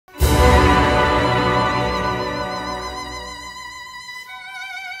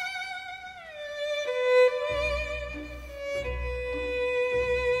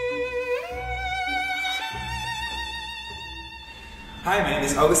Hi, my name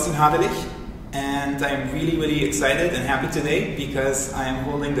is Augustin Hadelich, and I'm really excited and happy today because I am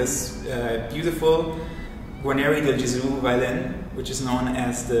holding this beautiful Guarneri del Gesu violin, which is known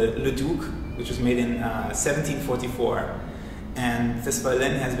as the Leduc, which was made in 1744. And this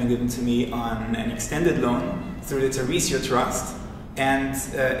violin has been given to me on an extended loan through the Tarisio Trust. And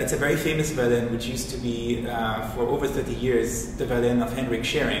it's a very famous violin, which used to be, for over 30 years, the violin of Henryk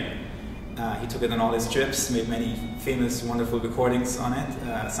Szeryng. He took it on all his trips, made many famous, wonderful recordings on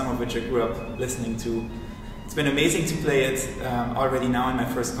it, some of which I grew up listening to. It's been amazing to play it already now in my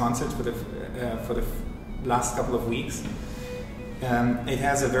first concert for the last couple of weeks. It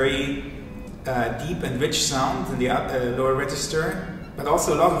has a very deep and rich sound in the lower register, but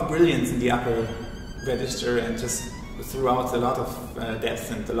also a lot of brilliance in the upper register, and just throughout a lot of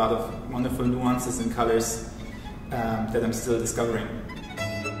depth and a lot of wonderful nuances and colors that I'm still discovering.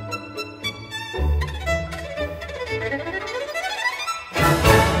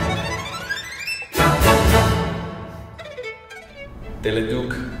 The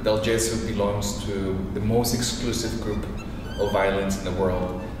Leduc del Gesu belongs to the most exclusive group of violins in the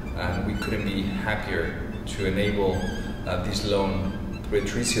world, and we couldn't be happier to enable this loan through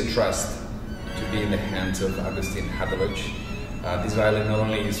Tarisio Trust to be in the hands of Augustin Hadelich. This violin not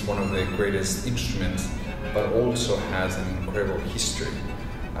only is one of the greatest instruments, but also has an incredible history.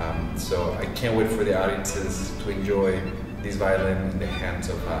 So I can't wait for the audiences to enjoy this violin in the hands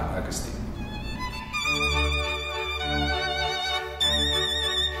of Augustin.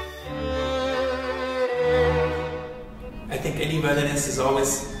 I think any violinist is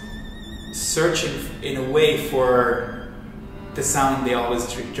always searching in a way for the sound they always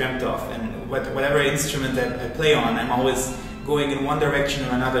dreamt of, and whatever instrument that I play on, I'm always going in one direction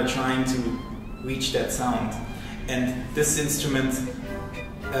or another, trying to reach that sound. And this instrument,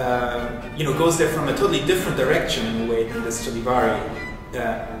 goes there from a totally different direction in a way than the Stradivari,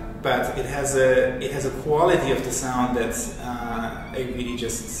 but it has a quality of the sound that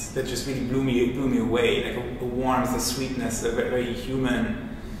just really blew me away, like a warmth, a sweetness, a very human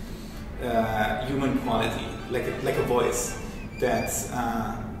quality, like a voice that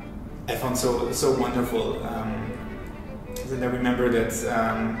I found so wonderful. And I remember that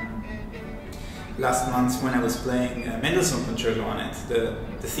last month when I was playing Mendelssohn Concerto on it,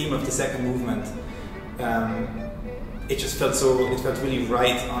 the theme of the second movement, it just felt really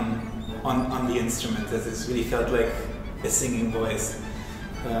right on the instrument, that it really felt like a singing voice.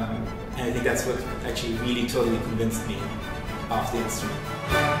 And I think that's what actually really totally convinced me of the instrument.